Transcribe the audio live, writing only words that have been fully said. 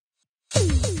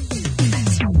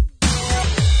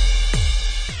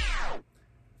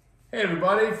Hey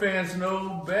everybody, fans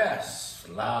know best.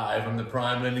 Live from the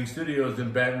Prime Lending Studios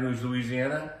in Baton Rouge,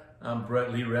 Louisiana. I'm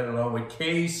Brett Lee Red along with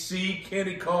KC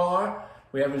Kenny Carr.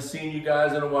 We haven't seen you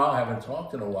guys in a while, haven't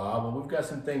talked in a while, but we've got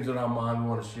some things on our mind we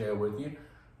want to share with you.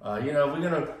 We're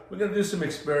gonna do some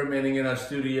experimenting in our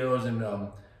studios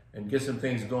and get some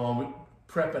things going. We're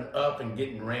prepping up and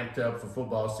getting ramped up for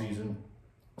football season.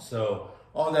 So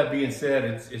all that being said,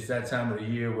 it's that time of the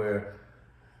year where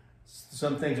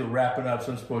some things are wrapping up,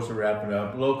 some sports are wrapping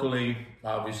up. Locally,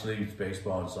 obviously, it's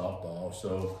baseball and softball.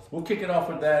 So we'll kick it off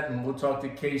with that, and we'll talk to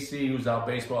KC, who's our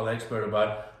baseball expert,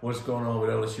 about what's going on with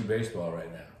LSU baseball right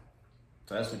now.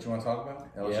 So that's what you want to talk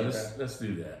about? LSU, yeah, let's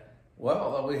do that.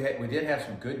 Well, we did have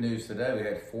some good news today. We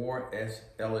had four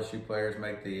LSU players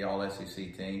make the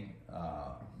All-SEC team.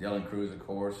 Dylan Crews, of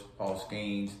course, Paul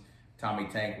Skeens, Tommy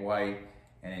Tank White,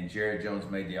 and then Jared Jones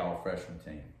made the All-Freshman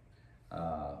team.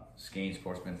 Skeens, of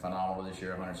course, been phenomenal this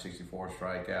year, 164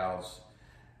 strikeouts.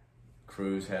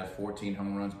 Crews has 14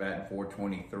 home runs, batting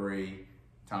 .423.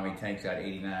 Tommy Tank's got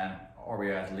 89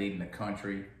 RBIs, leading the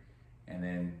country. And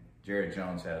then Jared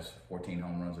Jones has 14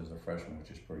 home runs as a freshman, which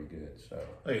is pretty good. So,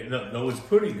 hey, no, what's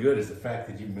pretty good is the fact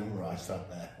that you memorized all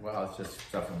that. Well, it's just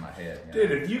stuff in my head.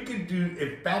 Dude,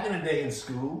 if back in the day in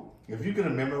school, if you could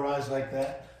have memorized like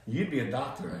that, you'd be a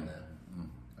doctor right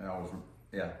now.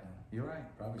 Yeah, you're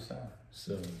right, probably so.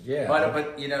 So yeah,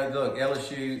 but you know, look,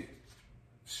 LSU.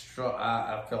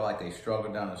 I feel like they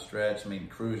struggled down the stretch. I mean,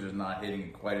 Crews is not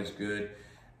hitting quite as good.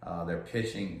 They're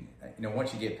pitching. You know,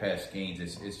 once you get past Skeens,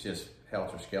 it's just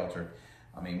helter skelter.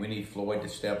 I mean, we need Floyd to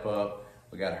step up.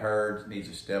 We got Hurd needs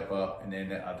to step up, and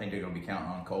then I think they're going to be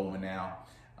counting on Coleman now.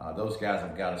 Those guys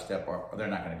have got to step up, or they're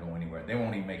not going to go anywhere. They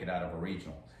won't even make it out of a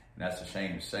regional, and that's a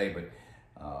shame to say. But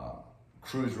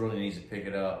Crews really needs to pick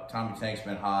it up. Tommy Tank's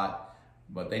been hot.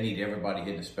 But they need everybody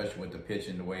hitting, especially with the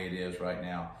pitching the way it is right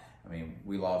now. I mean,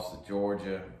 we lost to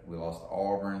Georgia, we lost to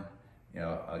Auburn, you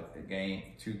know, a game,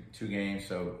 two games.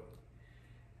 So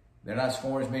they're not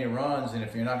scoring as many runs, and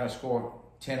if you're not going to score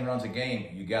 10 runs a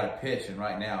game, you got to pitch. And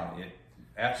right now,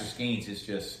 after Skeens, it's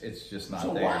just not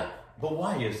so there.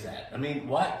 Why is that? I mean,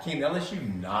 why can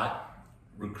LSU not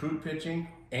recruit pitching,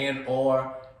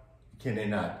 or can they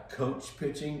not coach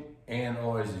pitching?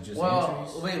 Or is it just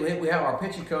injuries? We have our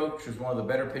pitching coach, who's one of the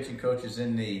better pitching coaches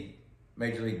in the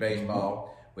Major League Baseball.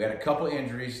 Mm-hmm. We had a couple of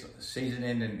injuries,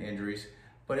 season-ending injuries,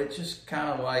 but it's just kind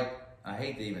of like, I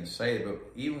hate to even say it, but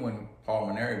even when Paul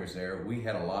Mainieri was there, we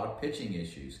had a lot of pitching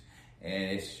issues,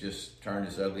 and it's just turned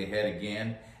its ugly head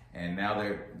again. And now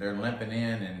they're limping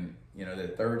in, and you know, the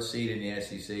third seed in the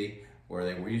SEC, where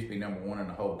they used to be number one in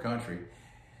the whole country.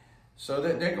 So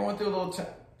they're going through a little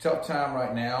tough time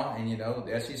right now, and you know,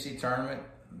 the SEC tournament,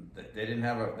 they don't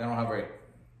have a very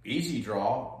easy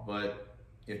draw, but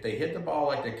if they hit the ball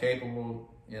like they're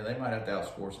capable, you know, they might have to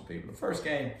outscore some people. The first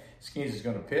game, Skeens is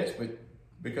going to pitch, but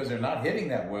because they're not hitting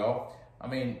that well, I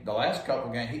mean, the last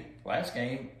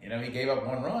game, you know, he gave up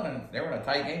one run, and they were in a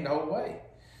tight game the whole way.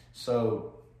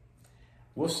 So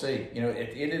we'll see. You know,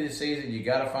 at the end of the season, you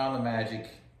got to find the magic,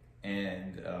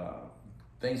 and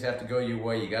things have to go your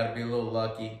way. You got to be a little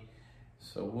lucky.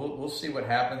 So we'll see what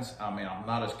happens. I mean, I'm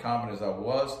not as confident as I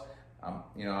was.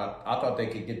 You know, I thought they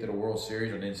could get to the World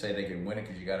Series. I didn't say they could win it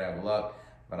because you got to have luck.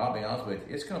 But I'll be honest with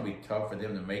you, it's going to be tough for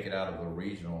them to make it out of the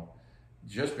regional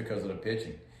just because of the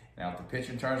pitching. Now, if the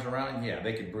pitching turns around, yeah,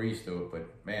 they could breeze through it.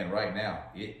 But, man, right now,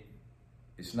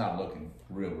 it's not looking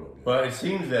real good. But it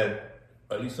seems that,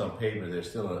 at least on paper, they're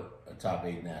still a top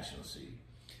 8 national seed.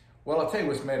 Well, I'll tell you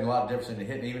what's made a lot of difference in the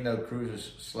hitting. Even though Crews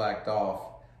is slacked off,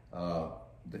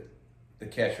 the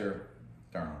catcher,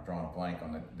 I'm drawing a blank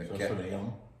on the catcher. For the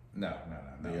young? No.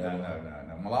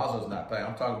 Malazzo's not playing.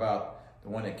 I'm talking about the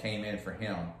one that came in for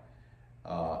him.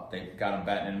 They got him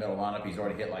batting in the middle lineup. He's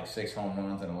already hit like 6 home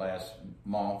runs in the last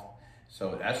month.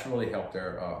 So that's really helped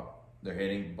their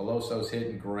hitting. Belosso's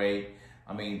hitting great.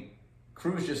 I mean,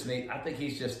 Crews I think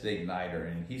he's just the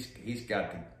igniter, and he's got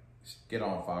to get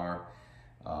on fire,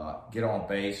 get on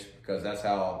base, because that's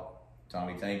how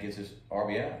Tommy Tank gets his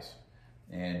RBIs.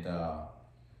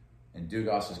 And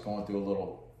Dugas is going through a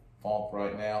little funk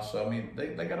right now. So, I mean,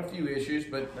 they got a few issues,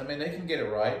 but, I mean, they can get it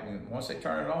right. And once they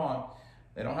turn it on,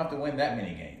 they don't have to win that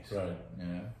many games. Right. You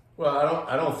know? Well,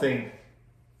 I don't think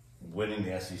winning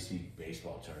the SEC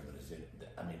baseball tournament is it.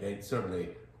 I mean, they certainly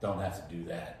don't have to do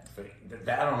that.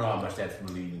 I don't know how much that's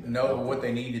relieving them. No, but what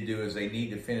they need to do is they need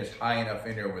to finish high enough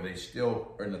in there where they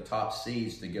still are in the top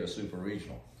seeds to get a super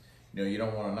regional. You know, you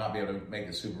don't want to not be able to make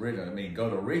the super regional. I mean, go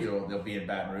to a regional, they'll be in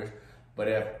Baton Rouge. But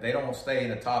if they don't stay in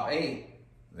the top 8,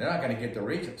 they're not going to get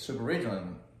the super regional.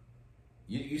 And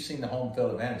you've seen the home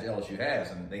field advantage LSU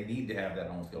has, and they need to have that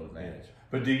home field advantage.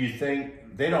 But do you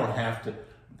think they don't have to?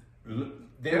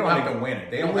 They don't have to win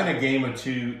it. They don't win a game or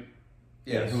two.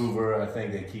 Yes. In Hoover, I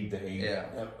think they keep the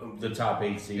 8, the top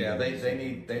 8 seed. Yeah, they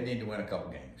need to win a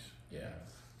couple games. Yeah.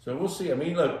 So we'll see. I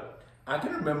mean, look, I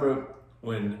can remember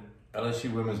when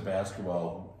LSU women's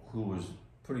basketball, who was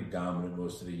pretty dominant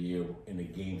most of the year in the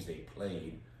games they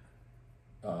played.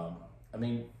 I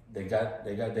mean, they got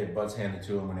their butts handed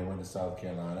to them when they went to South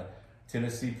Carolina.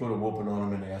 Tennessee put a whooping on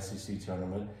them in the SEC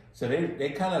tournament. So they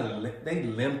kind of they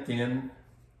limped in.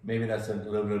 Maybe that's a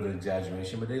little bit of an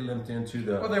exaggeration, but they limped into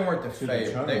the. Well, they weren't the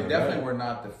favorite. They definitely right? were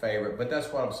not the favorite. But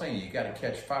that's what I'm saying. You got to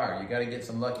catch fire. You got to get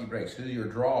some lucky breaks. Who your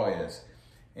draw is,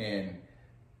 and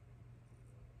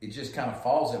it just kind of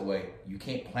falls that way. You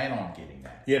can't plan on getting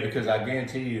that. Yeah, because I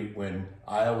guarantee you, when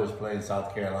Iowa was playing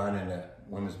South Carolina in the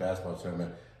women's basketball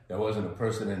tournament, there wasn't a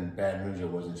person in Baton Rouge that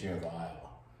wasn't cheering for Iowa.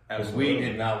 Because we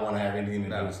did not want to have anything to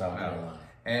do with South Carolina.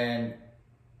 And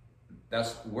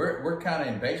we're kind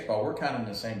of in baseball. We're kind of in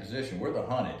the same position. We're the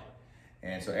hunted,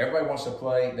 and so everybody wants to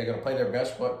play. They're going to play their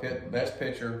best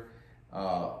pitcher.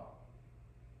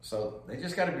 So they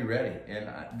just got to be ready. And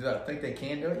do I think they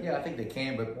can do it? Yeah, I think they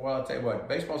can. But well, I'll tell you what,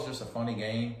 baseball's just a funny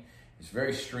game. It's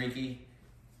very streaky,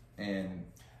 and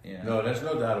No, there's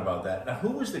no doubt about that. Now,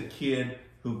 who was the kid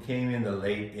who came in the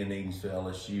late innings for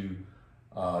LSU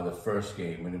the first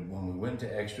game when we went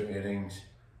to extra innings?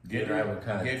 Guidry,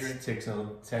 kind of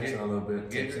texting a little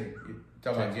bit. Guidry, you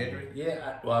talking about Guidry?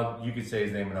 Yeah, well, you could say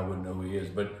his name and I wouldn't know who he is,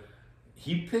 but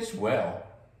he pitched well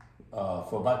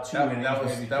for about 2 innings.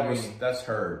 That's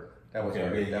Hurd. That was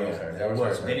Hurd. That was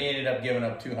Hurd. Then he ended up giving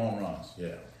up 2 home runs. Yeah,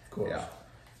 of course. Yeah.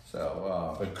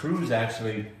 So, but Cruz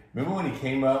actually, remember when he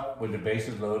came up with the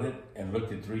bases loaded and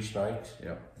looked at 3 strikes?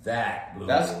 Yeah. That blew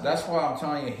That's why I'm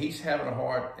telling you, he's having a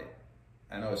hard.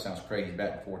 I know it sounds crazy, he's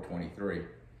batting .423.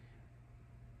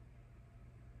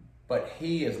 But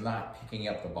he is not picking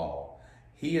up the ball.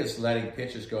 He is letting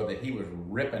pitches go that he was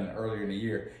ripping earlier in the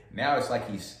year. Now it's like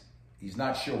he's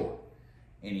not sure,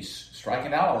 and he's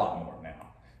striking out a lot more now.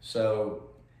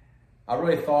 So I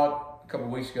really thought a couple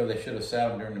of weeks ago they should have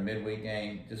sat him during the midweek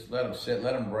game. Just let him sit,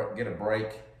 let him get a break.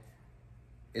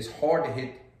 It's hard to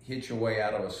hit your way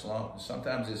out of a slump.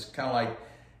 Sometimes it's kind of like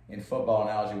in football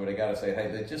analogy where they got to say,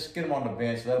 hey, just get him on the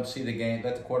bench, let him see the game,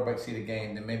 let the quarterback see the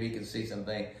game, then maybe he can see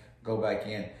something, go back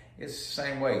in. It's the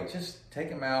same way. Just take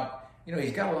him out.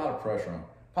 He's got a lot of pressure on him.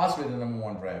 Possibly the number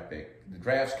 1 draft pick. The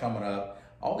draft's coming up.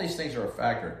 All these things are a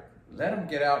factor. Let him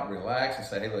get out and relax and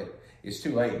say, hey, look, it's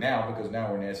too late now because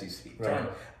now we're in the SEC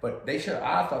tournament. But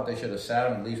I thought they should have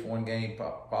sat him at least 1 game,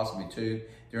 possibly 2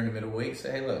 during the middle of the week.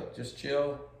 Say, hey, look, just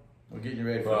chill. We're getting you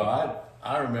ready for it. Well,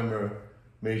 I remember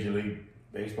Major League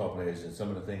Baseball players and some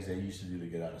of the things they used to do to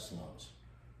get out of slumps.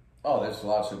 Oh, there's a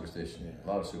lot of superstition. Yeah.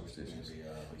 A lot of superstitions.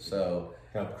 So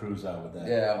help Cruz out with that.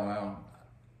 Yeah, well,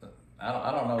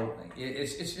 I don't know.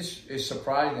 It's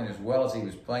surprising as well as he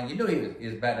was playing. You knew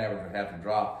his batting average would have to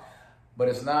drop, but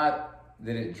it's not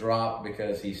that it dropped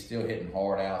because he's still hitting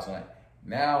hard outs.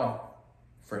 Now,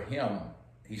 for him,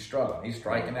 he's struggling. He's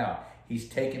striking out. He's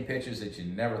taking pitches that you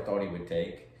never thought he would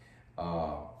take.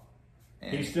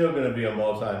 He's still going to be a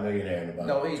multi-millionaire in about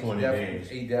 20 days.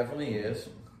 He definitely is.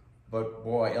 But,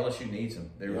 boy, LSU needs him.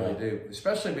 They really do.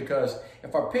 Especially because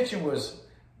if our pitching was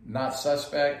not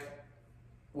suspect,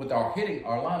 with our hitting,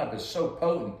 our lineup is so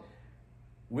potent,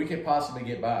 we could possibly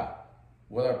get by.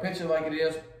 With our pitching like it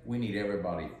is, we need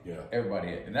everybody. Yeah. Everybody.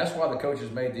 And that's why the coaches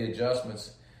made the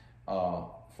adjustments as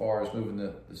far as moving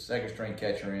the second-string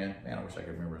catcher in. Man, I wish I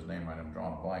could remember his name right. I'm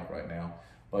drawing a blank right now.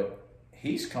 But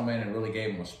he's come in and really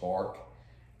gave him a spark.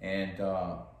 And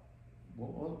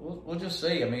we'll just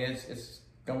see. I mean, it's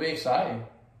going to be exciting.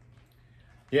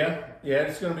 Yeah,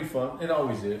 it's going to be fun. It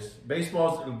always is.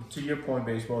 Baseball, to your point,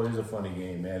 baseball is a funny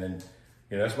game, man. And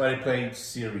that's why they play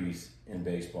series in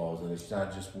baseballs, and it's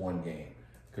not just one game,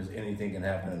 because anything can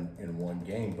happen in one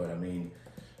game. But, I mean,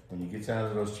 when you get down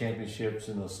to those championships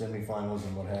and those semifinals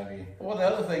and what have you. Well, the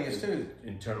other thing is, too.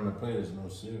 In tournament play, there's no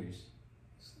series.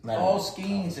 Paul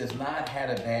Skeens has not had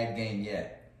a bad game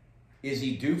yet. Is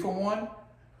he due for one?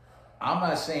 I'm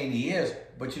not saying he is,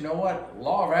 but you know what?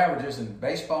 Law of averages and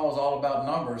baseball is all about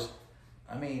numbers.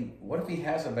 I mean, what if he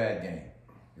has a bad game?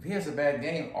 If he has a bad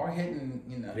game, our hitting,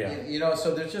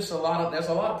 so there's just a lot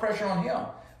of pressure on him.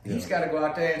 Yeah. He's got to go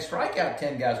out there and strike out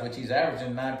 10 guys, which he's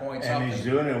averaging 9 points. And he's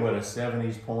doing it with a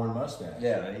 70s porn mustache.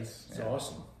 Yeah, it's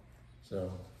awesome.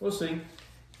 So we'll see. It'll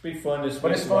be fun this week.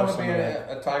 But it's fun to be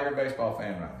a Tiger baseball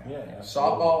fan right now. Yeah,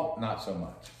 softball, not so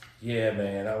much. Yeah,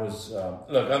 man. I was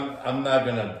look. I'm not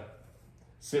gonna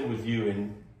sit with you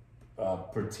and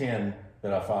pretend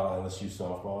that I follow LSU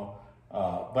softball.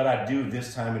 But I do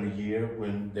this time of the year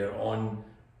when they're on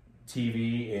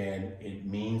TV and it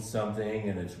means something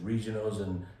and it's regionals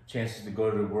and chances to go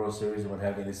to the World Series and what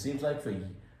have you. And it seems like for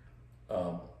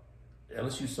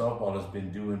LSU softball has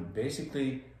been doing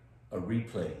basically a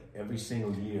replay every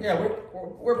single year. Yeah,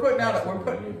 we're putting out.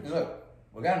 Look,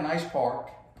 we got a nice park.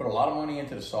 Put a lot of money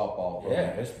into the softball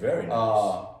program. Yeah, it's very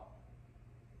nice.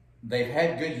 They've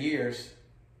had good years.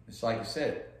 It's like I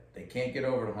said, they can't get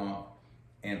over the hump.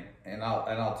 And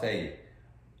I'll tell you,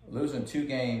 losing 2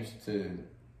 games to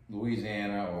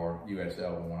Louisiana or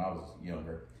USL when I was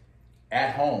younger,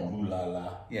 at home. Ooh la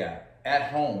la. Yeah,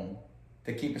 at home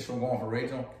to keep us from going for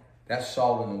regional. That's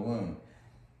salt in the wound.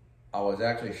 I was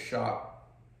actually shocked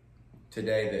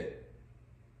today that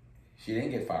she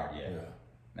didn't get fired yet. Yeah.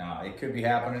 Now, it could be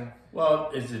happening. Well,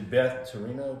 is it Beth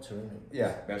Torino?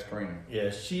 Yeah, Beth Torino. Yeah,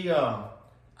 she,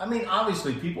 I mean,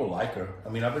 obviously people like her. I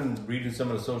mean, I've been reading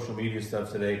some of the social media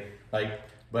stuff today,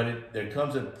 but there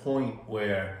comes a point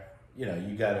where,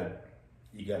 you gotta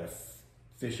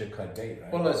fish or cut bait,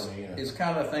 right? Well, it's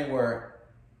kind of the thing where,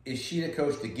 is she the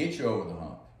coach to get you over the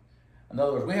hump? In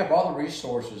other words, we have all the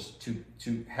resources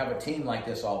to have a team like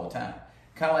this all the time.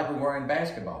 Kind of like we were in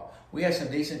basketball. We had some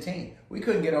decent team. We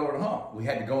couldn't get over the hump. We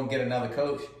had to go and get another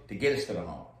coach to get us to the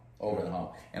hump, over the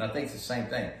hump. And I think it's the same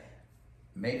thing.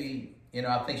 Maybe,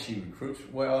 I think she recruits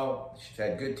well. She's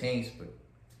had good teams, but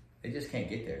they just can't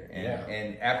get there.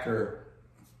 And after,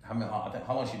 how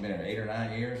long has she been there? 8 or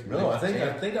 9 years? No, I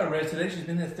think I read today she's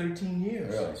been there 13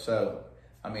 years. Really? So,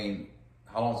 I mean,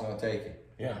 how long is it going to take you?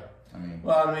 Yeah. I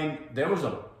mean, there was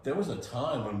a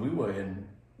time when we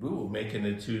were making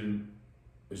it to,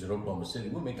 was it Oklahoma City?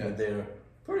 We were making it there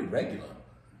pretty regular.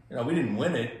 We didn't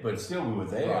win it, but still we were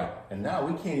there. Right. And now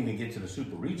we can't even get to the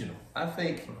Super Regional. I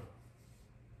think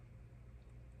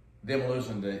them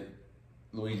losing to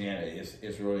Louisiana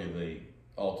is really the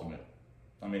ultimate.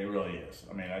 I mean, it really is.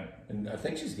 And I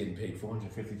think she's getting paid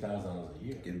 $450,000 a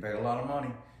year. Getting paid a lot of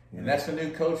money. And that's the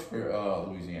new coach for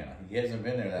Louisiana. He hasn't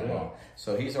been there that long.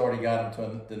 So he's already got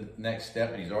him to the next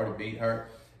step, and he's already beat her.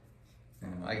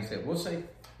 And like I said, we'll see.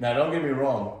 Now, don't get me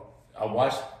wrong. I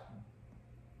watched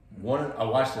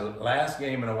the last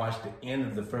game and I watched the end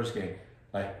of the first game.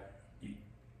 Like,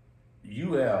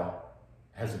 UL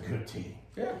has a good team.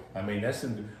 Yeah. I mean,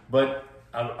 but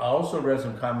I also read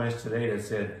some comments today that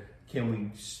said, can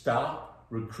we stop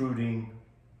recruiting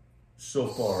so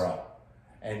far up?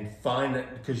 And find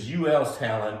that, because UL's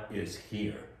talent is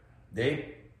here.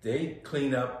 They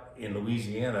clean up in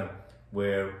Louisiana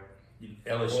where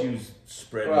LSU's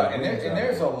spread. Right, and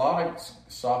there's a lot of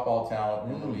softball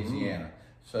talent in Louisiana.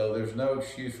 So there's no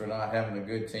excuse for not having a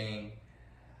good team.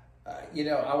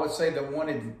 I would say the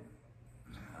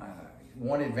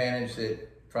one advantage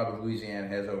that probably Louisiana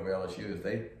has over LSU is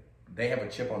they have a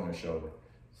chip on their shoulder,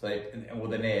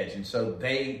 with an edge, and so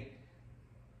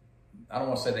I don't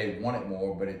want to say they want it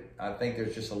more, but I think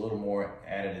there's just a little more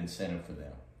added incentive for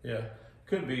them. Yeah,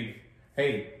 could be.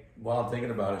 Hey, while I'm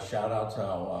thinking about it, shout out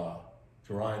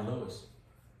to Ryan Lewis,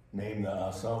 named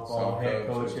the softball head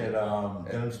coach at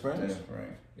Denham Springs.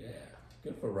 Yeah,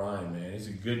 good for Ryan, man. He's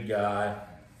a good guy.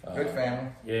 Good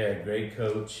family. Yeah, great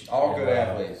coach. All good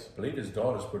athletes. I believe his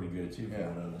daughter's pretty good too.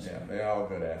 Yeah, they're all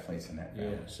good athletes in that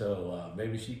family. Yeah, so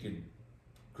maybe she could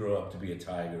grow up to be a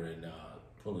Tiger and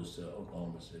pull us to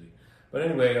Oklahoma City. But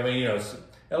anyway, LSU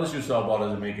softball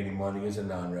doesn't make any money. It's a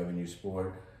non-revenue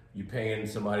sport. You're paying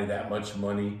somebody that much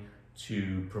money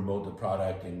to promote the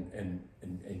product and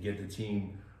get the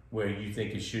team where you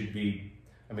think it should be.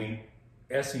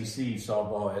 SEC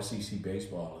softball, SEC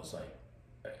baseball is like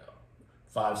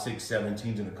 5, 6, 7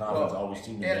 teams in the conference always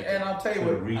seem to make it. And I'll tell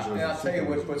you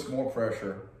what puts more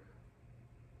pressure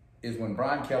is when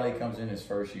Brian Kelly comes in his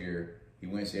first year, he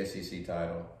wins the SEC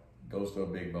title, goes to a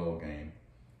big bowl game.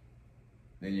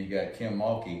 Then you got Kim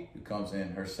Mulkey, who comes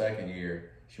in her second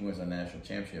year. She wins a national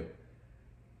championship.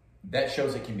 That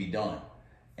shows it can be done.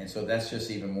 And so that's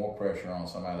just even more pressure on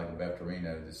somebody like a Beth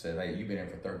Torino that said, hey, you've been here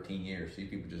for 13 years. These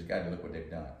people just got to look what they've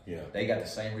done. Yeah. They got the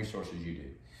same resources you do.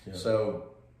 Yeah.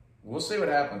 So we'll see what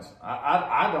happens.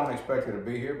 I don't expect her to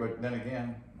be here, but then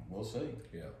again, we'll see.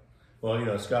 Yeah.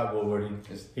 Well, Scott Woodward,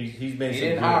 he's made some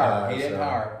good hires. He hires. didn't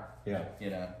hire.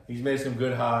 Yeah. He's made some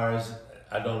good hires.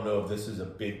 I don't know if this is a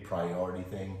big priority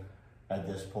thing at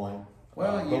this point.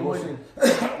 Well, you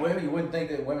wouldn't think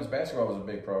that women's basketball was a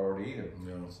big priority either.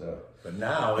 No. So, but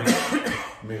now,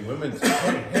 women's.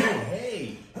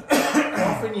 Hey,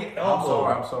 cough in your elbow.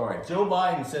 I'm sorry. Joe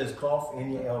Biden says cough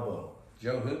in your elbow.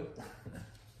 Joe who?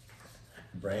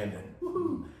 Brandon.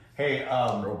 Woo-hoo. Hey,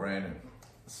 Bro Brandon.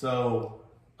 So,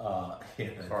 sorry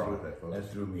about that, folks.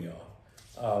 That threw me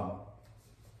off.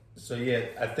 So yeah,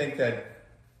 I think that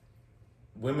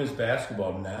women's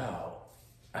basketball now,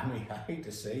 I mean, I hate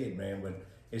to say it, man, but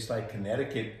it's like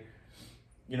Connecticut.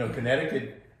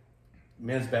 Connecticut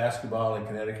men's basketball and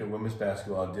Connecticut women's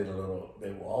basketball did a little.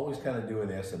 They were always kind of doing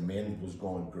this. The men was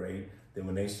going great. Then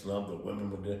when they slumped, the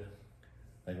women would do.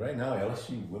 Like right now,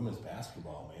 LSU women's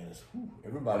basketball, man, is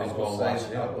everybody's going to watch I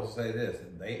them. will say this: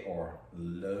 they are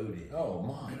loaded. Oh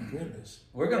my goodness!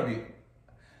 We're going to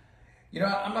be.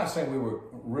 I'm not saying we were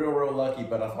real lucky,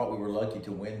 but I thought we were lucky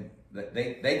to win.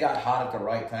 They got hot at the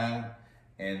right time,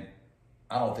 and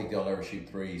I don't think they'll ever shoot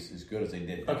threes as good as they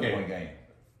did in one game.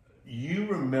 You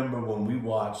remember when we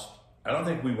watched? I don't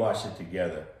think we watched it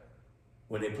together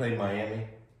when they played Miami.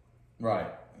 Right.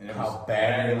 How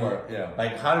bad they were. Yeah.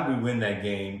 Like, how did we win that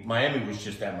game? Miami was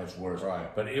just that much worse.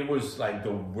 Right. But it was like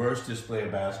the worst display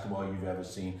of basketball you've ever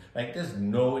seen. Like, this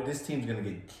team's going to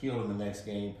get killed in the next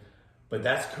game. But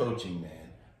that's coaching,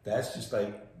 man. That's just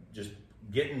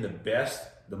getting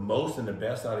the most and the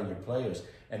best out of your players.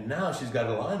 And now she's got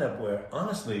a lineup where,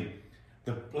 honestly,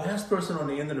 the last person on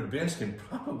the end of the bench can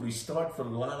probably start for a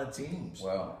lot of teams.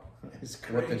 Well, it's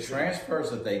crazy. With the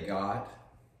transfers that they got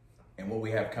and what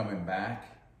we have coming back,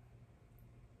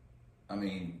 I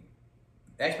mean,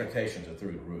 expectations are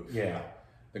through the roof. Yeah.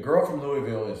 The girl from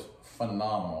Louisville is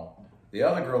phenomenal. The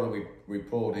other girl that we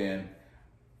pulled in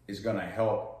is going to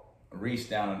help Reese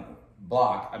down and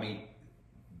block. I mean,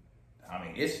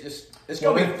 it's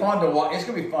going to be fun to watch. It's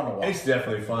going to be fun to watch. It's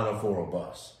definitely Final Four or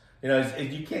bust.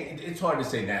 You can't. It's hard to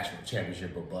say national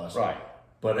championship or bust. Right.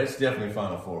 But it's definitely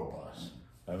Final Four or bust.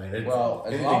 I mean, as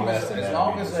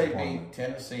long as they beat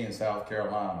Tennessee and South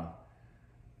Carolina,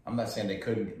 I'm not saying they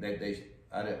couldn't.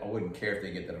 I wouldn't care if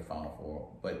they get to the Final Four,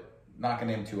 but knocking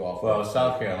them two off. Well,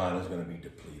 South Carolina's going to be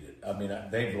depleted. I mean,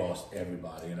 they've lost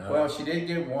everybody. She did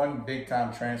get one big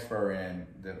time transfer in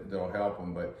that'll help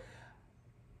them, but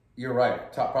you're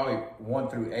right. Top probably 1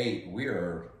 through 8, we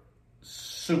are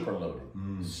super loaded.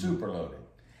 Mm-hmm. Super loaded.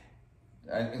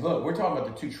 And look, we're talking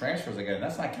about the 2 transfers they got, and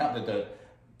that's not counting that the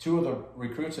 2 of the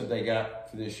recruits that they got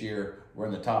for this year were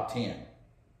in the top 10.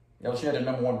 She had the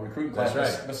number 1 recruiting class.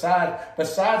 That's right.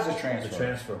 Besides the transfer. The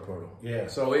transfer portal. Yeah.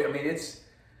 So it's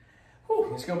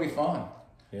going to be fun.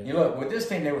 Yeah. Look, with this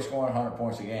team, they were scoring 100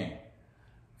 points a game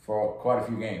for quite a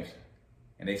few games,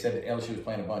 and they said that LSU was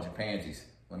playing a bunch of pansies.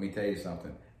 Let me tell you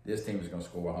something. This team is going to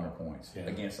score 100 points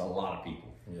against a lot of people.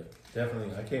 Yeah,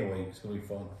 definitely. I can't wait. It's going to be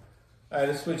fun. All right,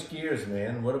 let's switch gears,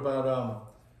 man. What about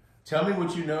tell me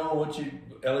what you know,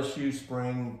 LSU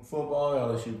spring football,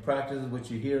 LSU practices,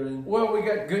 what you're hearing. Well, we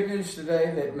got good news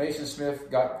today that Mason Smith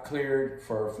got cleared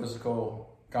for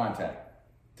physical contact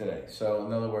today. So,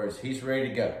 in other words, he's ready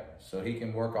to go. So, he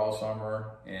can work all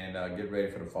summer and get ready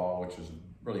for the fall, which is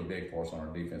really big for us on our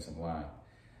defensive line.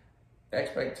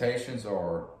 Expectations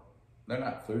they're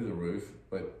not through the roof,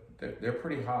 but they're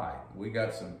pretty high. We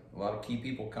got a lot of key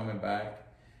people coming back.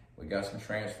 We got some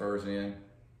transfers in.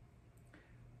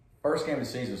 First game of the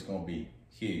season is going to be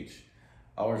huge.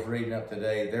 I was reading up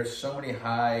today, there's so many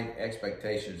high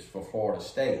expectations for Florida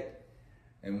State.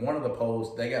 And one of the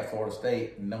polls, they got Florida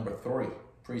State number 3,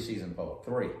 preseason poll,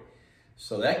 3.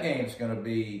 So that game's going to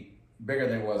be bigger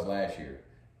than it was last year.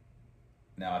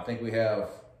 Now, I think we have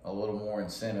a little more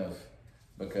incentive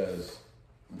because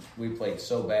we played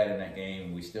so bad in that game,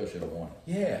 and we still should have won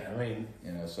it. Yeah, I mean,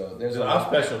 so there's our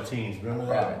special teams. Remember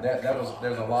that?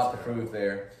 There's a lot to prove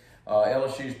there.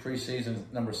 LSU's preseason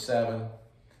number 7,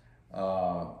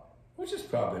 which is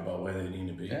probably about where they need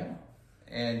to be. Yeah,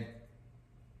 and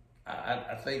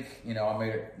I think you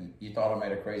thought I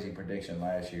made a crazy prediction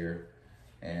last year,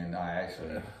 and I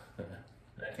actually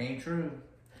came true.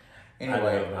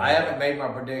 Anyway, I haven't made my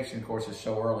prediction. Of course, it's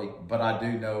so early, but I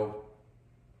do know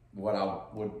what I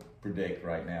would predict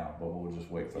right now. But we'll just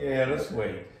wait for that. Yeah, let's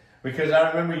wait. Because I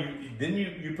remember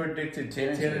you predicted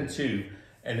 10-2,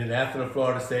 and then after the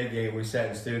Florida State game, we sat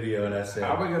in the studio and I said,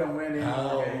 "How are we going to win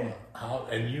any game?"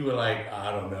 And you were like,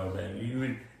 "I don't know,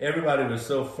 man." Everybody was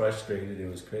so frustrated; it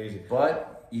was crazy.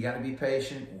 But you got to be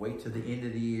patient. Wait till the end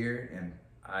of the year, and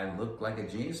I looked like a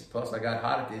genius. Plus, I got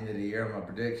hot at the end of the year on my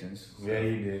predictions. So, yeah,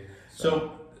 you did.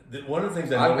 So one of the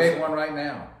things I made one right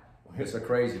now. It's a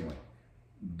crazy one.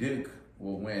 Duke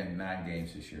will win 9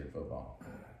 games this year in football. Oh,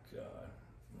 God.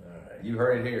 All right. You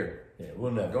heard it here. Yeah,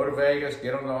 we'll never. Go to Vegas,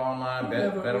 get on the online,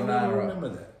 bet on 9 or remember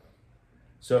that.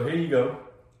 So here you go.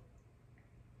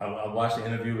 I watched the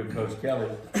interview with Coach Kelly.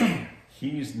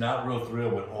 He's not real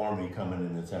thrilled with Army coming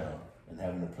into town and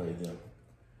having to play them.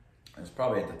 It's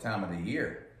probably at the time of the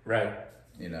year. Right.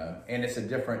 And it's a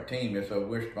different team. It's a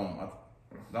Wishbone.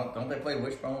 Don't they play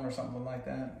Wishbone or something like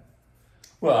that?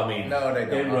 Well, I mean, No, they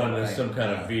don't. run some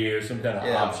kind of veer, some kind of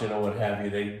Yeah. option or what have you.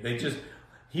 They just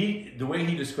the way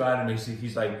he described him,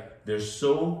 he's like they're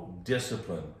so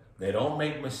disciplined. They don't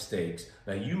make mistakes.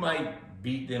 Now you might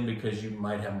beat them because you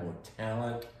might have more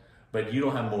talent, but you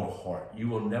don't have more heart. You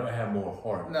will never have more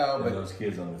heart than those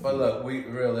kids on the field. But look,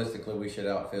 we should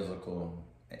out physical,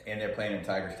 and they're playing in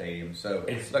Tiger Stadium. So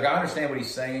look, I understand what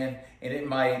he's saying, and it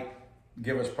might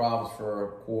give us problems for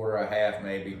a quarter, a half,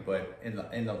 maybe. But in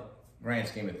the grand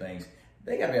scheme of things,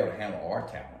 they got to be able to handle our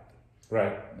talent.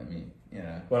 Right. I mean,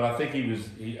 Well, I think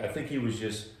he was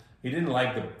just. He didn't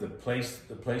like the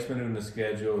placement in the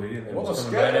schedule. He didn't. It was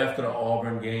coming right after the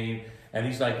Auburn game, and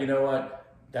he's like, you know what?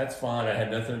 That's fine. I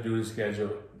had nothing to do with the schedule.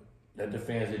 Let the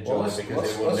fans enjoy it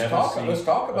because they will never see a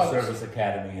service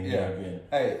academy in here again.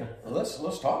 Hey,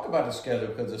 let's talk about the schedule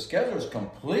because the schedule is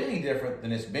completely different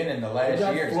than it's been in the last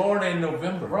years. Florida in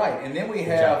November, right? And then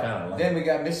we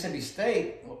got Mississippi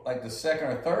State, like the second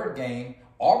or third game.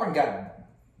 Auburn got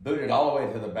booted all the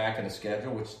way to the back of the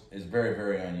schedule, which is very,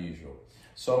 very unusual.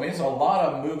 So, I mean, it's a lot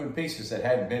of moving pieces that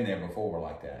hadn't been there before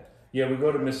like that. Yeah, we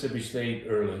go to Mississippi State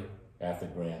early after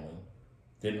Grambling.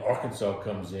 Then Arkansas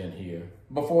comes in here.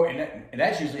 Before, and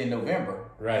that's usually in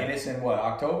November. Right. And it's in what,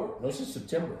 October? No, it's in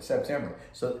September. September.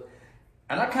 So,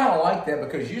 and I kind of like that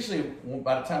because usually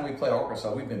by the time we play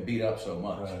Arkansas, we've been beat up so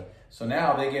much. Right. So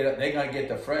now they're going to get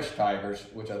the fresh Tigers,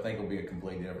 which I think will be a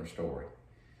completely different story.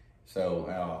 So,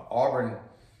 Auburn...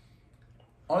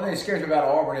 Only thing that scares me about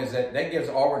Auburn is that gives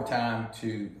Auburn time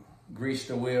to grease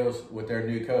the wheels with their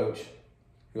new coach,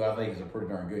 who I think is a pretty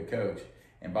darn good coach.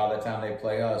 And by the time they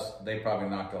play us, they probably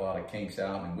knocked a lot of kinks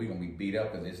out, and we're going to be beat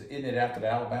up. Isn't it after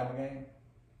the Alabama game?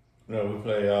 No, we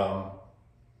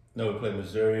play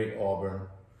Missouri, Auburn,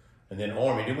 and then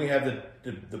Army. Then we have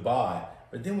the bye,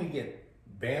 but then we get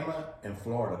Bama and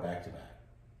Florida back to back.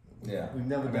 Yeah, we've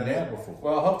never done that before.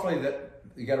 Well, hopefully that.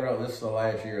 You got to realize this is the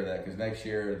last year of that because next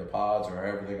year the pods or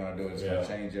however they're going to do it is going to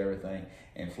change everything.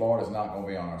 And Florida's not going to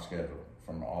be on our schedule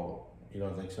from all the. You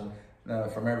don't think so? No,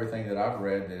 from everything that I've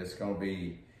read, that it's going to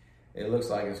be. It looks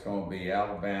like it's going to be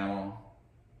Alabama,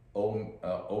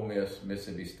 Ole Miss,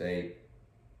 Mississippi State,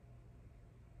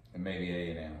 and maybe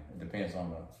A&M. It depends on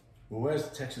the. Well, where's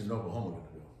Texas and Oklahoma going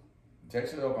to go?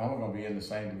 Texas and Oklahoma are going to be in the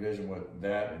same division with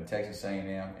that and Texas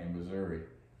A&M and Missouri.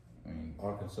 I mean,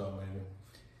 Arkansas maybe.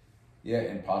 Yeah,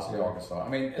 and possibly Arkansas. I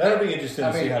mean, that'll be interesting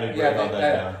to see how they break all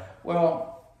that down.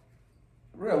 Well,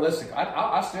 realistic,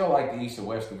 I still like the East and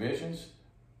West divisions,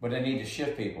 but they need to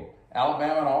shift people.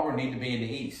 Alabama and Auburn need to be in the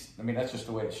East. I mean, that's just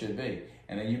the way it should be.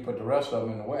 And then you put the rest of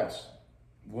them in the West.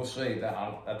 We'll see.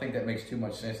 I think that makes too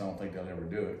much sense. I don't think they'll ever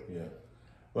do it. Yeah.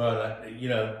 Well,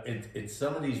 it's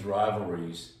some of these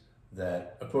rivalries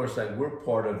that, of course, like we're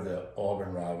part of the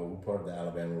Auburn rivalry, we're part of the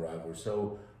Alabama rivalry,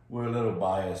 so we're a little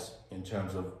biased in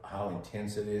terms of how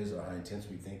intense it is or how intense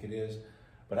we think it is.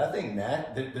 But I think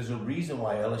there's a reason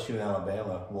why LSU and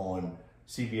Alabama were on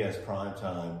CBS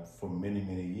primetime for many,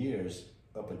 many years,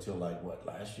 up until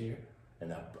last year?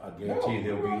 And I guarantee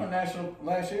they'll be on national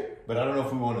last year. But I don't know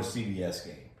if we won a CBS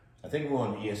game. I think we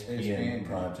won ESPN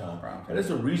primetime. But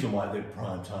there's a reason why they're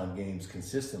primetime games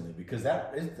consistently, because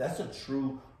that's a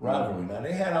true rivalry. Now,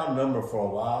 they had our number for a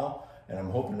while, and I'm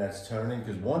hoping that's turning,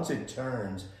 because once it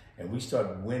turns and we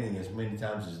start winning as many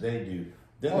times as they do,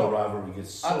 then the rivalry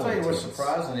gets so I'll tell you intense. what's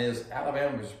surprising is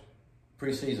Alabama's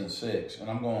preseason 6, and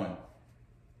I'm going,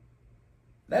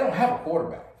 they don't have a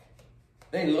quarterback.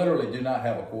 They literally do not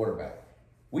have a quarterback.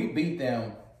 We beat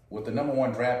them with the number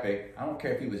 1 draft pick. I don't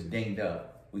care if he was dinged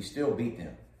up. We still beat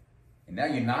them. And now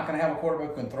you're not going to have a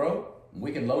quarterback who can throw?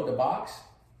 We can load the box?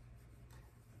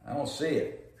 I don't see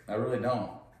it. I really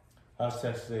don't. How's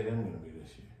Texas A&M going to be this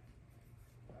year?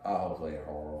 I hope they're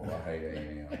horrible. I hate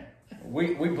A&M.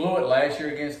 We blew it last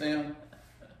year against them.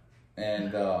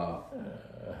 And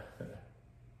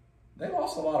they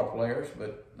lost a lot of players,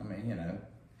 but, I mean,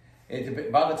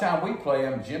 by the time we play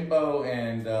them, Jimbo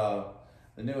and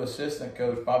the new assistant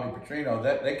coach, Bobby Petrino,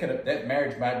 that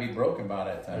marriage might be broken by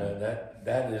that time.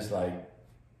 That is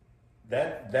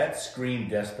that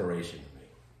screamed desperation to me.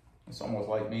 It's almost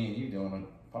like me and you doing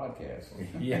a podcast.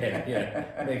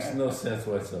 Yeah. Makes no sense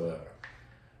whatsoever.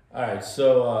 All right,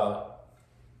 so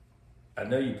I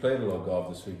know you played a little golf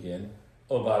this weekend.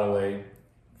 Oh, by the way,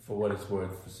 for what it's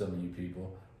worth for some of you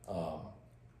people,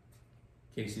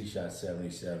 KC shot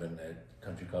 77 at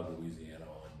Country Club Louisiana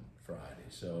on Friday.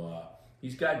 So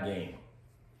he's got game.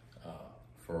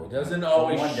 It doesn't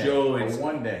always show. It's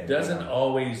one day. Doesn't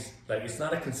always, it's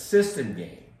not a consistent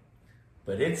game,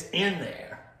 but it's in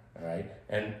there. All right.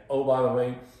 And oh, by the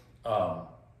way,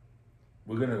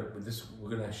 This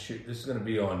is gonna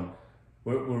be on.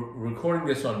 We're recording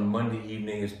this on Monday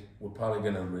evening. It's we're probably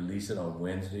going to release it on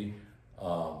Wednesday.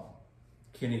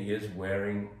 Kenny is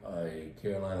wearing a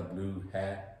Carolina Blue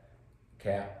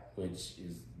cap, which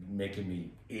is making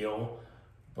me ill.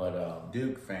 But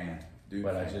Duke fan.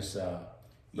 But fan. I just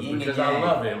Yin because and I yang.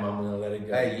 love him, I'm going to let it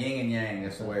go. Hey, yin and yang.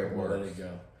 That's the way it I'm gonna works. let it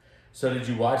go. So did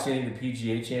you watch any of the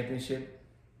PGA Championship?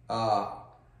 The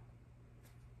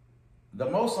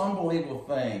most unbelievable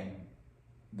thing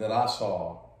that I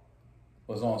saw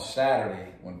was on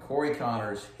Saturday when Corey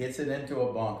Connors hits it into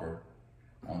a bunker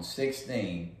on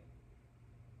 16,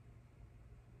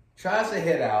 tries to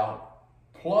hit out,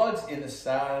 plugs in the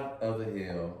side of the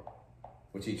hill,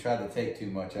 which he tried to take too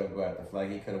much of, go out the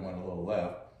flag. He could have went a little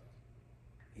left.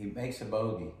 He makes a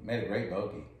bogey, made a great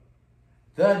bogey.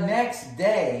 The next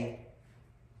day,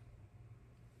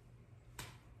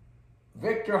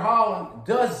 Victor Holland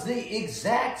does the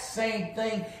exact same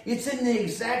thing. It's in the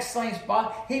exact same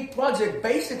spot. He plugs it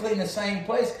basically in the same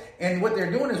place. And what they're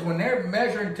doing is when they're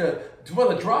measuring for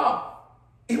the drop,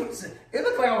 it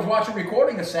looked like I was watching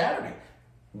recording a Saturday.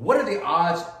 What are the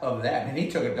odds of that? And he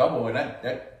took a double, and that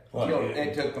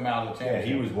took him out of the championship.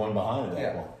 Yeah, he was one behind at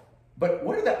that point. But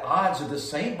what are the odds of the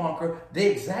same bunker, the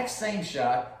exact same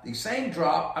shot, the same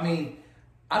drop? I mean,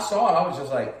 I saw it. I was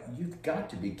just like, "You've got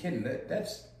to be kidding!"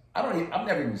 I've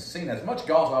never even seen as much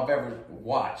golf as I've ever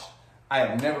watched. I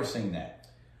have never seen that.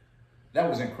 That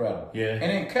was incredible. Yeah. And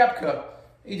then Koepka,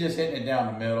 he just hitting it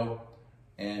down the middle,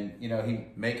 and he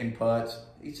making putts.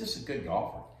 He's just a good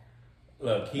golfer.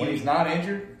 Look, When he's not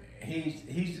injured,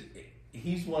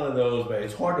 he's one of those. But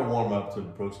it's hard to warm up to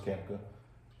Brooks Koepka.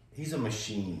 He's a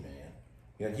machine, man.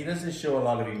 He doesn't show a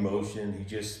lot of emotion. He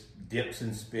just dips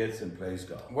and spits and plays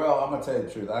golf. well, I'm gonna tell you the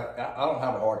truth. I don't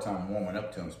have a hard time warming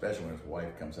up to him, especially when his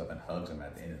wife comes up and hugs him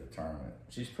at the end of the tournament.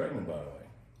 She's pregnant, by the way,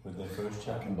 with their first I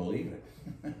child. can believe it.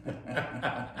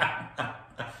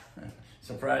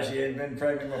 Surprised she hadn't been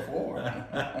pregnant before.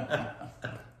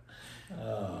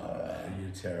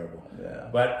 You're terrible. Yeah.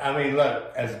 But I mean,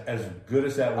 look, as good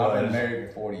as that was, I've been married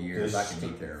for 40 years. I can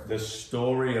be terrible. The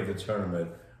story of the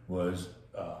tournament was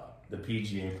the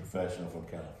PGA professional from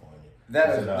California.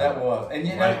 That was. And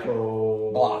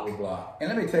Michael Block. And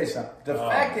let me tell you something. The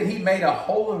fact that he made a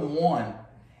hole-in-one,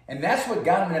 and that's what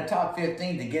got him in the top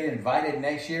 15 to get invited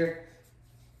next year,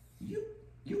 you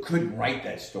couldn't write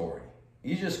that story.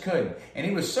 You just couldn't. And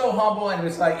he was so humble, and it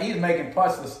was like he was making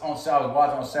putts I was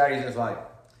watching on Saturday. Just like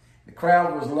the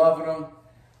crowd was loving him.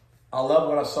 I love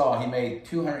what I saw. He made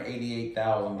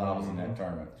 $288,000 in that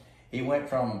tournament. He went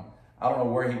from, I don't know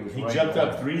where he was. He jumped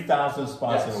up 3,000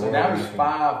 spots in the so world. now he's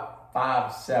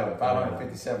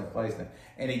 557th place now.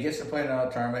 And he gets to play in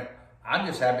another tournament. I'm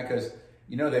just happy because,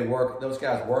 those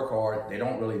guys work hard. They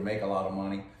don't really make a lot of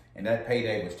money. And that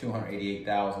payday was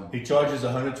 $288,000. He charges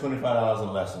 $125 a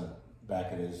lesson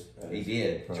back at his. He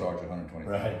did charge $125.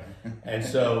 Right. And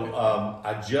so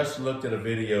I just looked at a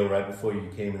video right before you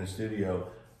came in the studio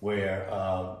where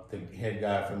the head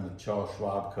guy from the Charles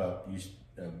Schwab Cup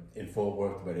in Fort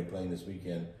Worth, where they're playing this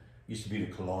weekend, used to be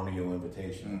the Colonial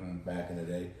Invitation back in the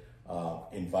day,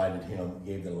 invited him,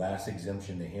 gave the last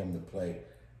exemption to him to play.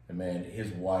 And man,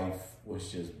 his wife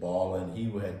was just bawling. He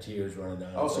had tears running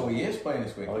down. Oh, so he is playing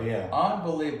this weekend. Oh, yeah.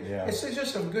 Unbelievable. Yeah. It's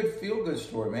just a good feel-good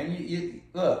story, man. You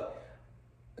look,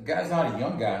 the guy's not a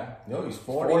young guy. No, he's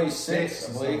 46,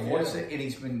 I believe. Yeah. 46, and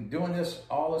he's been doing this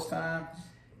all this time.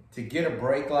 To get a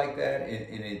break like that,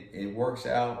 and it works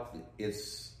out,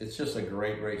 it's just a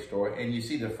great story. And you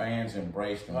see the fans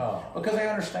embrace him because they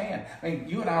understand. I mean,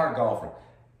 you and I are golfers.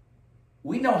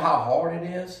 We know how hard it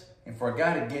is, and for a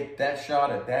guy to get that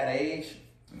shot at that age.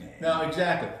 No,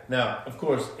 exactly. Now, of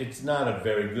course, it's not a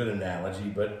very good analogy,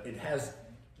 but it has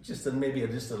maybe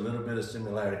just a little bit of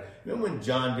similarity. Remember when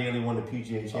John Daly won the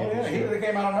PGA Championship? Oh, yeah, he really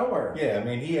came out of nowhere. Yeah, I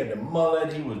mean, he had the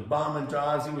mullet, he was bombing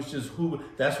drives, he was just hooping.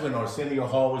 That's when Arsenio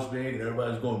Hall was big and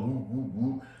everybody was going woo, woo,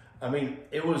 woo. I mean,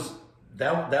 it was,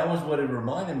 that was what it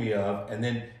reminded me of. And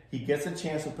then he gets a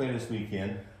chance to play this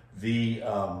weekend. The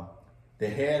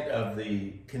head of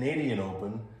the Canadian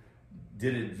Open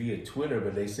did it via Twitter,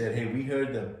 but they said, hey, we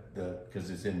heard because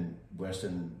it's in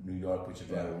Western New York, which is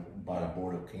right by the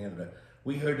border of Canada.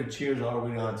 We heard the cheers all the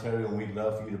way to Ontario, and we'd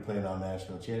love for you to play in our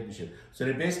national championship. So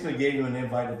they basically gave you an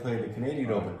invite to play the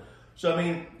Canadian Open. So, I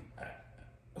mean,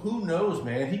 who knows,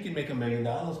 man? He could make $1 million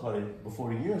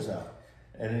before the year's out.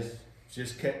 And it's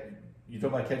just you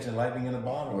talk about catching lightning in a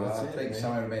bottle. Well, That's I it, think man.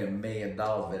 somebody made $1 million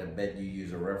that I bet you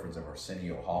use a reference of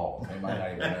Arsenio Hall. They might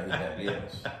not even know who that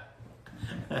is.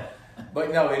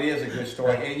 But no, it is a good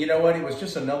story. And you know what? It was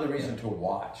just another reason to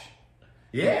watch.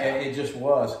 Yeah. It just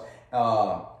was.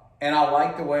 And I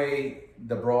like the way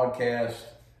the broadcast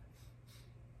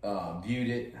viewed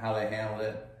it, how they handled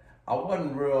it. I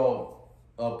wasn't real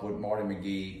up with Marty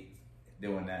McGee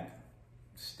doing that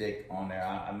stick on there.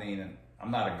 I mean,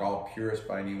 I'm not a golf purist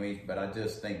by any means, but I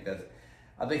just think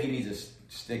I think he needs to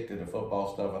stick to the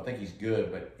football stuff. I think he's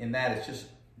good, but in that, it's just,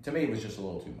 to me, it was just a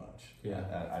little too much.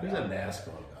 Yeah, he's a NASCAR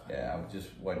guy. Yeah, it just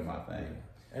wasn't my thing.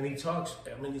 Yeah. And he talks,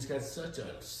 I mean, he's got such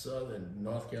a Southern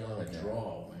North Carolina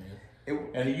drawl, man.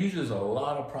 And he uses a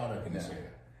lot of product in his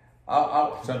hair.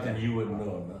 Something you wouldn't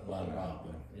know a lot about,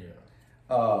 but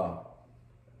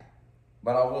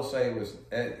but I will say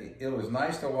it was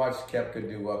nice to watch Koepka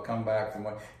do come back from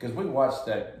because we watched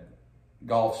that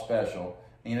golf special,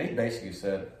 and he basically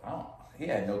said, he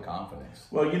had no confidence.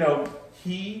 Well,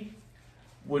 he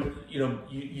would,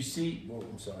 you see,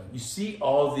 you see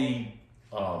all the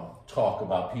talk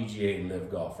about PGA and Live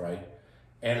Golf, right?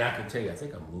 And I can tell you, I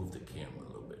think I moved the camera a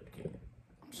little bit.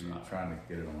 You're trying to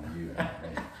get it on you.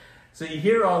 So you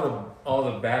hear all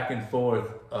the back and forth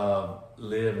of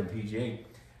Live and PGA,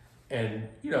 and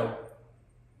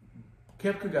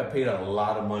Koepka got paid a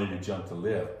lot of money to jump to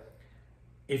Live.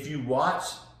 If you watch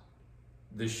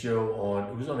the show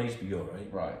it was on HBO, right?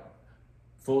 Right.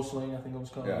 Full Swing, I think it was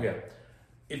called. Yeah.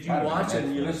 If you watch it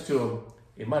and you listen to him,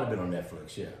 it might have been on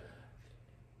Netflix. Yeah.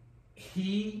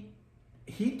 He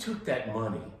took that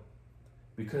money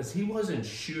because he wasn't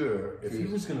sure if he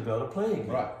was going to be able to play again.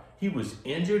 Right. He was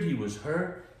injured. He was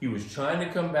hurt. He was trying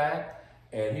to come back,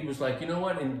 and he was like, you know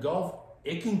what? In golf,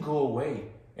 it can go away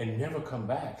and never come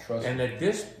back. And at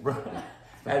this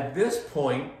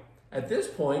point,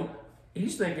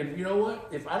 he's thinking, you know what?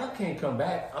 If I can't come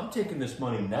back, I'm taking this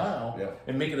money now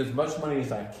and making as much money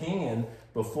as I can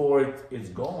before it's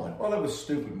gone. Well, it was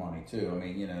stupid money too. I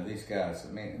mean, these guys.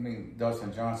 I mean,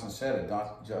 Dustin Johnson said it.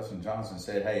 Dustin Johnson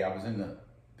said, "Hey, I was in the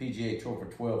PGA Tour for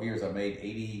 12 years. I made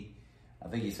 80. I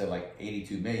think he said like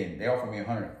 82 million. They offered me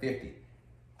 150.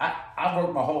 I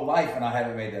worked my whole life and I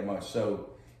haven't made that much.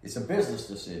 So it's a business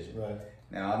decision. Right.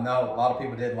 Now I know a lot of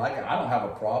people didn't like it. I don't have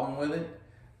a problem with it.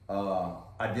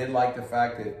 I did like the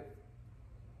fact that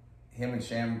him and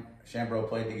Chambro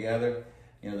played together.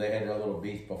 They had their little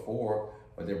beef before,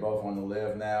 but they're both on the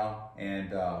Live now.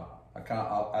 And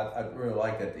I really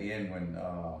liked at the end when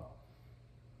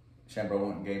Chambro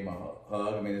went and gave him a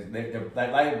hug. I mean, they're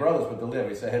like brothers with the Live.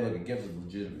 He said, "Hey, look, it gives us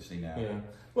legitimacy now." Yeah.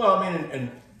 Well, I mean,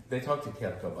 and they talked to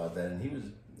Koepka about that, and he was,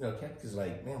 Koepka's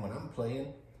like, man, when I'm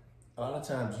playing, a lot of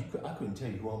times I couldn't tell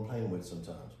you who I'm playing with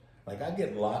sometimes. Like, I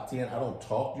get locked in. I don't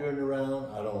talk during the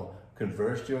round. I don't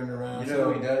converse during the round. You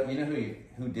know who he does? You know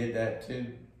who did that too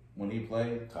when he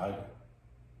played? Tiger.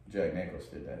 Jack Nicklaus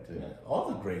did that too. Yeah, all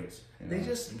the greats. They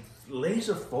just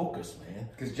laser focus, man.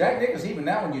 Because Jack Nicklaus, even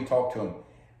now when you talk to him,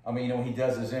 I mean, when he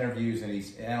does his interviews and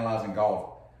he's analyzing golf,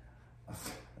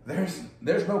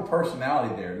 there's no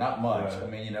personality there, not much. Right. I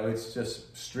mean, it's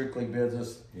just strictly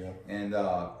business. Yeah. And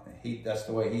that's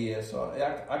the way he is. So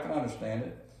I can understand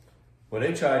it. Well,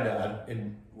 they tried to,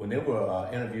 when they were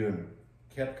interviewing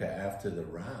Koepka after the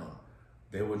round,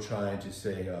 they were trying to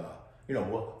say,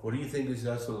 what do you think this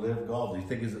does for Live Golf? Do you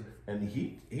think and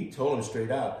he told him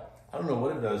straight out, I don't know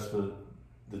what it does for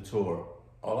the tour.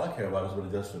 All I care about is what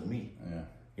it does for me.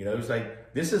 Yeah. He's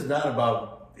like, this is not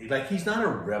about, like, he's not a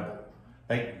rebel.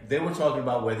 Like, they were talking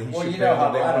about whether he should play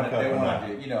how the Ryder Cup or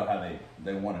not. You know how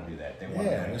they want to do that. They want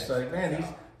to do it's like, man,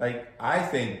 he's like, I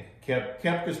think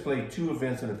Koepka's played 2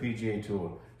 events in the PGA Tour.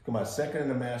 He's come out second in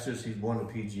the Masters. He's won the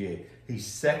PGA. He's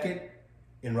second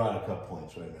in Ryder Cup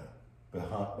points right now,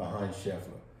 behind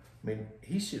Scheffler. I mean,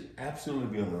 he should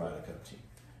absolutely be on the Ryder Cup team.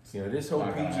 This whole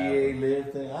PGA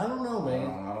Live thing, I don't know,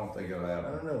 man. I don't think it'll happen. I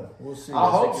don't know. We'll see. I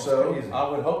hope so. I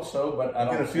would hope so, but I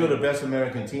don't. Going to feel the best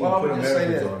American team. Well, put I would just say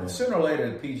on that it. Sooner or later,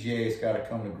 the PGA's got to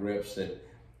come to grips that,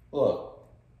 look,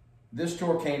 this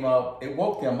tour came up. It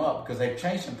woke them up because they've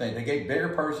changed some things. They gave bigger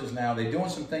purses now. They're doing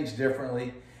some things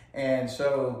differently, and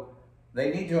so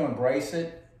they need to embrace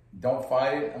it. Don't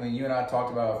fight it. I mean, you and I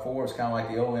talked about it before. It's kind of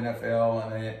like the old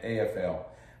NFL and the AFL.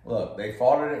 Look, they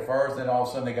fought it at first, then all of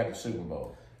a sudden they got the Super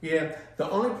Bowl. Yeah, the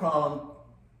only problem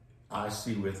I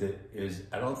see with it is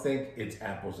I don't think it's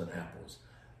apples and apples.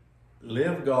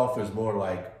 Live Golf is more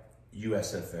like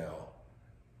USFL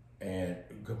and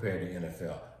compared to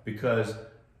NFL because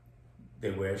they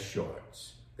wear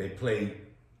shorts. They play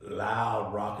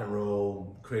loud rock and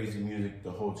roll, crazy music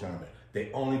the whole tournament.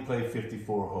 They only play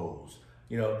 54 holes.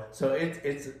 So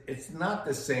it's not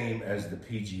the same as the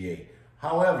PGA.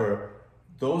 However,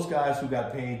 those guys who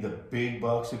got paid the big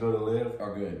bucks to go to Live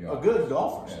are good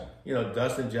golfers. Yeah.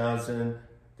 Dustin Johnson,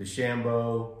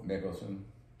 DeChambeau, Mickelson,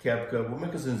 Koepka. Well,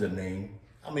 Mickelson's a name.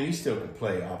 I mean, he still can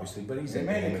play, obviously, but he's a name.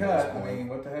 They made the cut. I mean,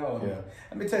 what the hell? Yeah.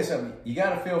 Let me tell you something. You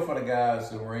got to feel for the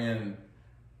guys who were in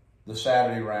the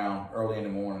Saturday round early in the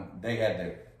morning. They had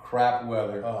the crap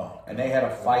weather, and they had to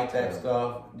fight that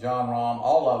stuff. John Rahm,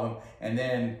 all of them, and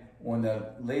then when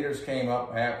the leaders came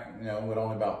up, with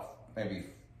only about maybe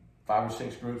 5 or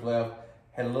 6 groups left,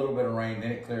 had a little bit of rain,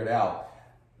 then it cleared out.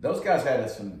 Those guys had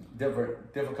some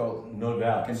difficult, no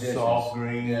doubt, conditions. Soft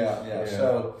greens. Yeah.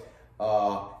 So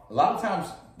a lot of times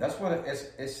that's what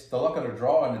it's the luck of the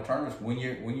draw in the tournaments when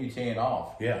you teeing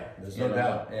off. Yeah, there's no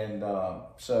doubt. And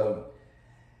so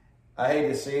I hate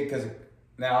to see it because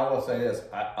now I will say this: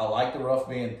 I like the rough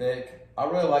being thick. I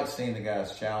really like seeing the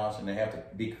guys challenge and they have to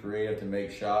be creative to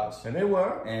make shots. And they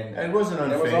were. And it wasn't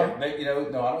unfair.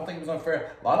 No, I don't think it was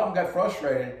unfair. A lot of them got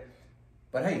frustrated.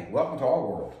 But hey, welcome to our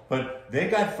world. But they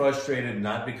got frustrated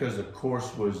not because the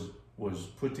course was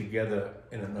put together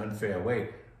in an unfair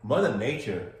way. Mother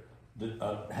Nature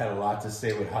had a lot to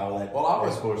say with how that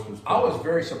course was put. I was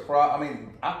very surprised. I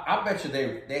mean, I bet you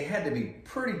they had to be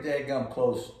pretty daggum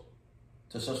close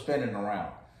to suspending the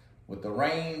round. With the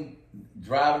rain,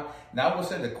 driving. Now, I will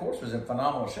say the course was in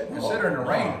phenomenal shape considering the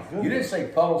rain. You didn't say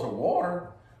puddles of water.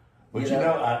 But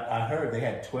I heard they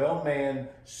had 12-man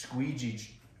squeegee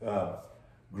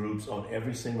groups on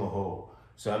every single hole.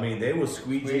 So, I mean, they were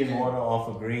squeegeeing water off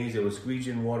of greens. They were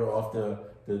squeegeeing water off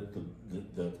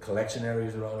the collection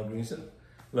areas around the greens. So,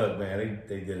 look, man,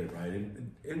 they did it right.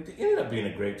 It ended up being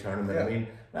a great tournament. Yeah. I mean,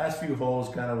 last few holes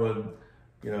kind of were,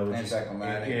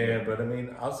 anticlimactic. Yeah, but I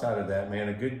mean, outside of that, man,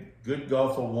 a good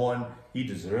golfer won. He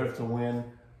deserved to win.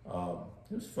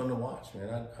 It was fun to watch,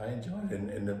 man. I enjoyed it,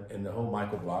 and the whole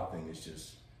Michael Block thing is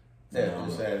just. I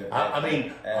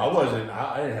didn't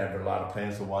have a lot of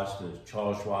plans to watch the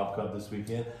Charles Schwab Cup this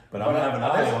weekend, but I'm having.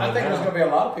 I think there's going to be a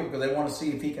lot of people because they want to see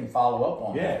if he can follow up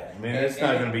on it. Yeah, I mean, it's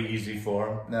not going to be easy for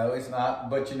him. No, it's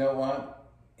not. But you know what?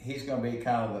 He's going to be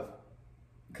kind of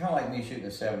like me shooting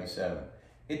a 77.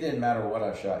 It didn't matter what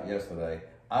I shot yesterday.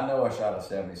 I know I shot a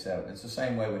 77. It's the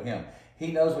same way with him.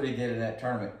 He knows what he did in that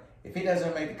tournament. If he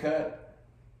doesn't make the cut,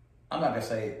 I'm not going to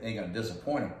say it ain't going to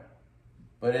disappoint him,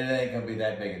 but it ain't going to be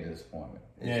that big a disappointment.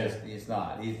 It's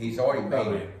not. He's already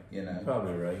made it,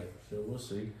 Probably right. So we'll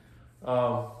see.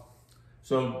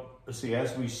 So let's see.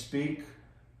 As we speak,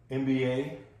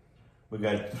 NBA, we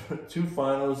got 2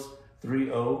 finals,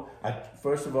 3-0.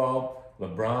 First of all,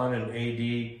 LeBron and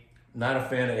AD. Not a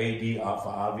fan of AD for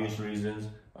obvious reasons.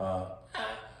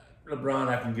 LeBron,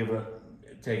 I can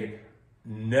take it.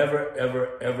 Never,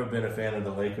 ever been a fan of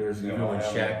the Lakers, even when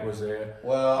Shaq was there.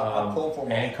 Well, I pulled for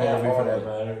him and Kobe for that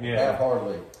matter. Yeah,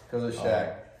 half-heartedly because of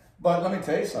Shaq. But let me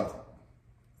tell you something.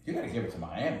 You got to give it to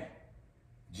Miami.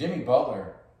 Jimmy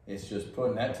Butler is just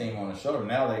putting that team on his shoulder.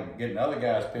 Now they're getting other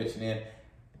guys pitching in.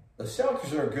 The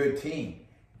Celtics are a good team.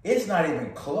 It's not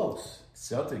even close.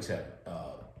 Celtics have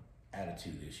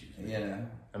attitude issues. Man. Yeah.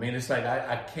 I mean, it's like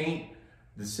I can't.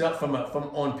 From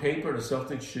on paper, the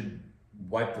Celtics should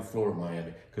wipe the floor of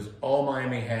Miami because all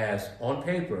Miami has on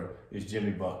paper is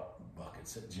Jimmy Butler,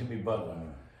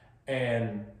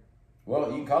 and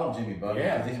well, you can call him Jimmy Butler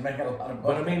because he's making a lot of money.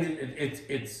 But I mean,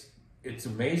 it's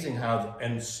amazing how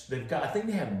they've got. I think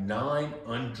they have 9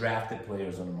 undrafted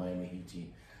players on the Miami Heat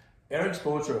team. Eric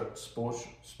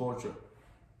Spoelstra,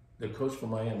 the coach for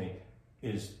Miami,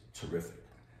 is terrific.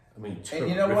 I mean, terrific. And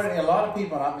you know what? A lot of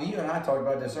people, you and I talked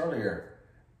about this earlier.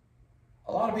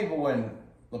 A lot of people, when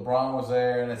LeBron was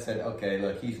there, and they said, "Okay,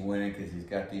 look, he's winning because he's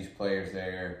got these players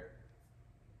there."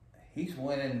 He's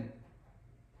winning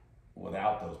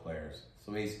without those players,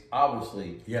 so he's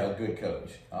obviously a good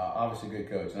coach.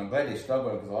 And I'm glad they stuck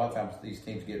with it because a lot of times these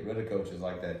teams get rid of coaches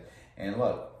like that. And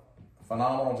look,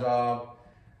 phenomenal job.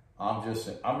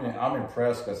 I'm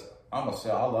impressed because I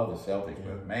love the Celtics,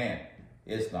 but man,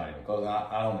 it's not even close.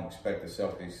 I don't expect the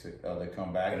Celtics to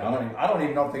come back, and I don't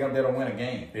even know if they're going to be able to win a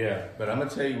game. Yeah, but I'm going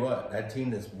to tell you what, that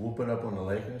team that's whooping up on the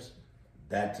Lakers,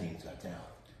 that team's got talent.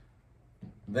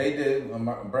 They do.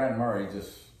 Brandon Murray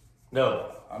just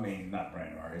no. I mean, not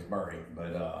Brandon Murray. It's Murray,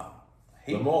 but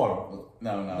Lamar.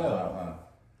 No.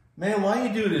 Man, why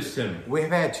you do this to me? We've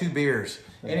had 2 beers.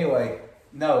 Anyway,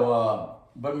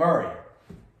 but Murray,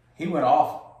 he went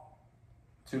off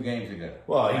 2 games ago.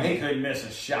 Well, he couldn't miss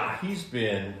a shot. He's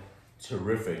been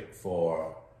terrific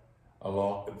for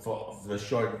the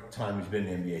short time he's been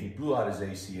in the NBA. He blew out his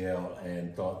ACL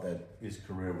and thought his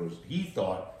career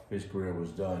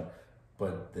was done.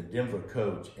 But the Denver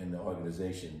coach and the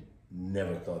organization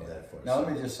never thought that for us. Now,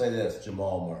 let me just say this.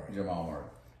 Jamal Murray.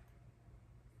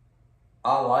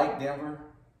 I like Denver,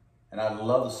 and I'd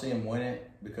love to see him win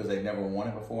it because they've never won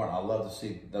it before, and I love to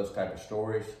see those type of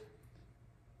stories.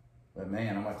 But,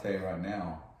 man, I'm going to tell you right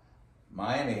now,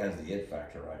 Miami has the it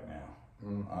factor right now.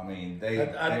 I mean,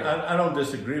 I don't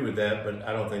disagree with that, but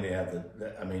I don't think they have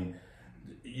I mean,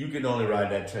 you can only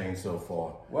ride that train so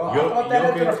far. Well, I thought that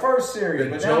after the first series,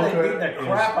 but now they beat the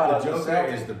crap out of the Joker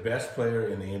second. is the best player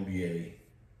in the NBA.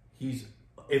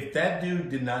 If that dude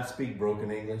did not speak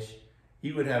broken English,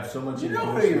 he would have so much. You know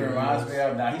who he reminds me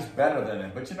of? Now he's better than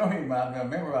him, but you know who he reminds me of?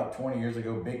 Remember about 20 years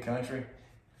ago, Big Country?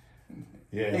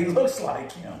 Yeah, he looks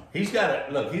like him. He's got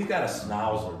a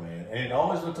schnauzer, man, and it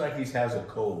always looks like he has a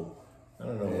cold. I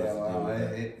don't know what to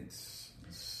do with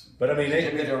that. But I mean,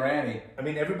 Jimmy Durante. I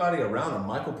mean, everybody around him.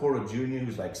 Michael Porter Jr.,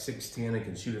 who's like 6'10" and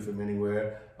can shoot it from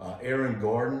anywhere. Aaron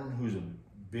Gordon, who's a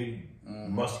big,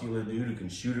 muscular dude who can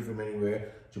shoot it from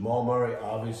anywhere. Jamal Murray,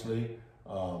 obviously.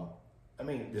 I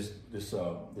mean, this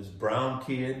Brown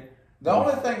kid. The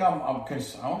only thing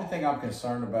I'm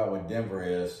concerned about with Denver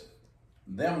is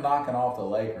them knocking off the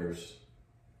Lakers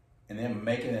and them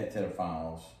making it to the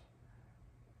finals.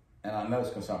 And I know it's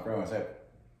going to sound crazy.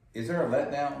 Is there a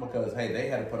letdown? Because, hey, they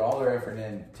had to put all their effort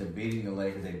into beating the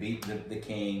Lakers. They beat the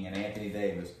King and Anthony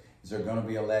Davis. Is there going to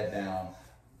be a letdown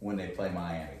when they play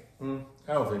Miami?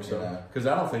 I don't think so. Because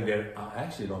I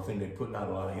actually don't think they're putting out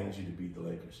a lot of energy to beat the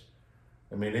Lakers.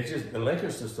 I mean, the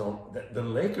Lakers just don't. The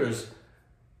Lakers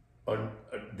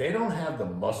they don't have the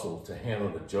muscle to handle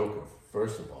the Joker.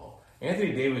 First of all,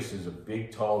 Anthony Davis is a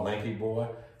big, tall, lanky boy,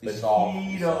 but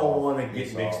he don't want to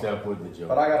get mixed up with the Joker.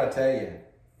 But I got to tell you,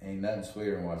 ain't nothing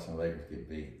sweeter than watching the Lakers get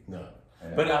beat. No.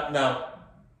 Yeah. But now,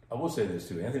 I will say this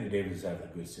too. Anthony Davis is having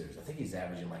a good series. I think he's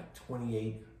averaging like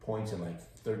 28 points and like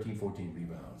 13, 14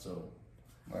 rebounds. So,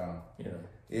 well,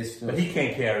 it's still, but he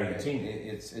can't carry a team.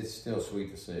 It's still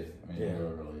sweet to see. I mean, it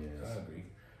really is. I agree.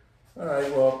 All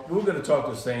right. Well, we're going to talk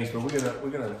to Saints, but we're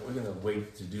gonna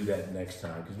wait to do that next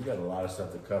time because we got a lot of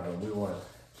stuff to cover, and we want to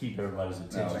keep everybody's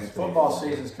attention. Football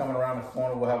season's coming around the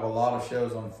corner. We'll have a lot of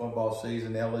shows on the football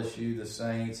season. LSU, the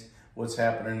Saints, what's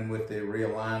happening with the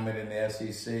realignment in the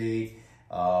SEC,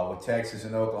 with Texas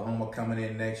and Oklahoma coming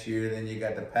in next year. Then you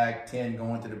got the Pac-10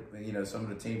 going to some of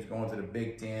the teams going to the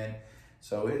Big Ten.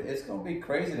 So it's going to be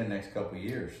crazy the next couple of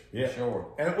years, for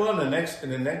sure. And well, in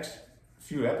the next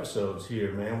few episodes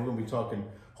here, man, we're going to be talking.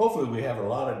 Hopefully, we have a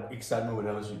lot of excitement with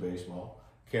LSU baseball.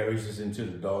 Carries us into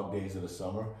the dog days of the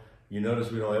summer. You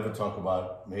notice we don't ever talk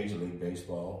about Major League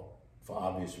Baseball for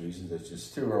obvious reasons. It's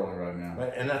just too early right now.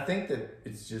 Right? And I think that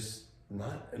it's just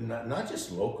not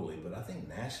just locally, but I think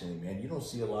nationally, man. You don't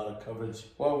see a lot of coverage.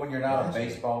 Well, when you're not a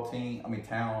baseball team,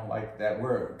 town like that,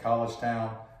 we're a college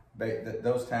town.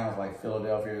 Those towns like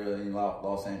Philadelphia and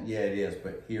Los Angeles, it is,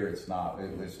 but here it's not.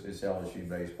 It's LSU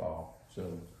baseball.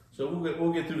 So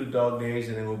we'll get through the dog days,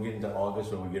 and then we'll get into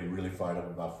August when we get really fired up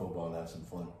about football and have some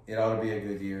fun. It ought to be a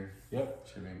good year. Yep.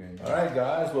 Should be a good year. All right,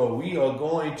 guys. Well, we are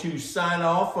going to sign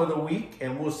off for the week,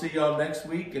 and we'll see y'all next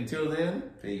week. Until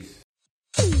then, peace.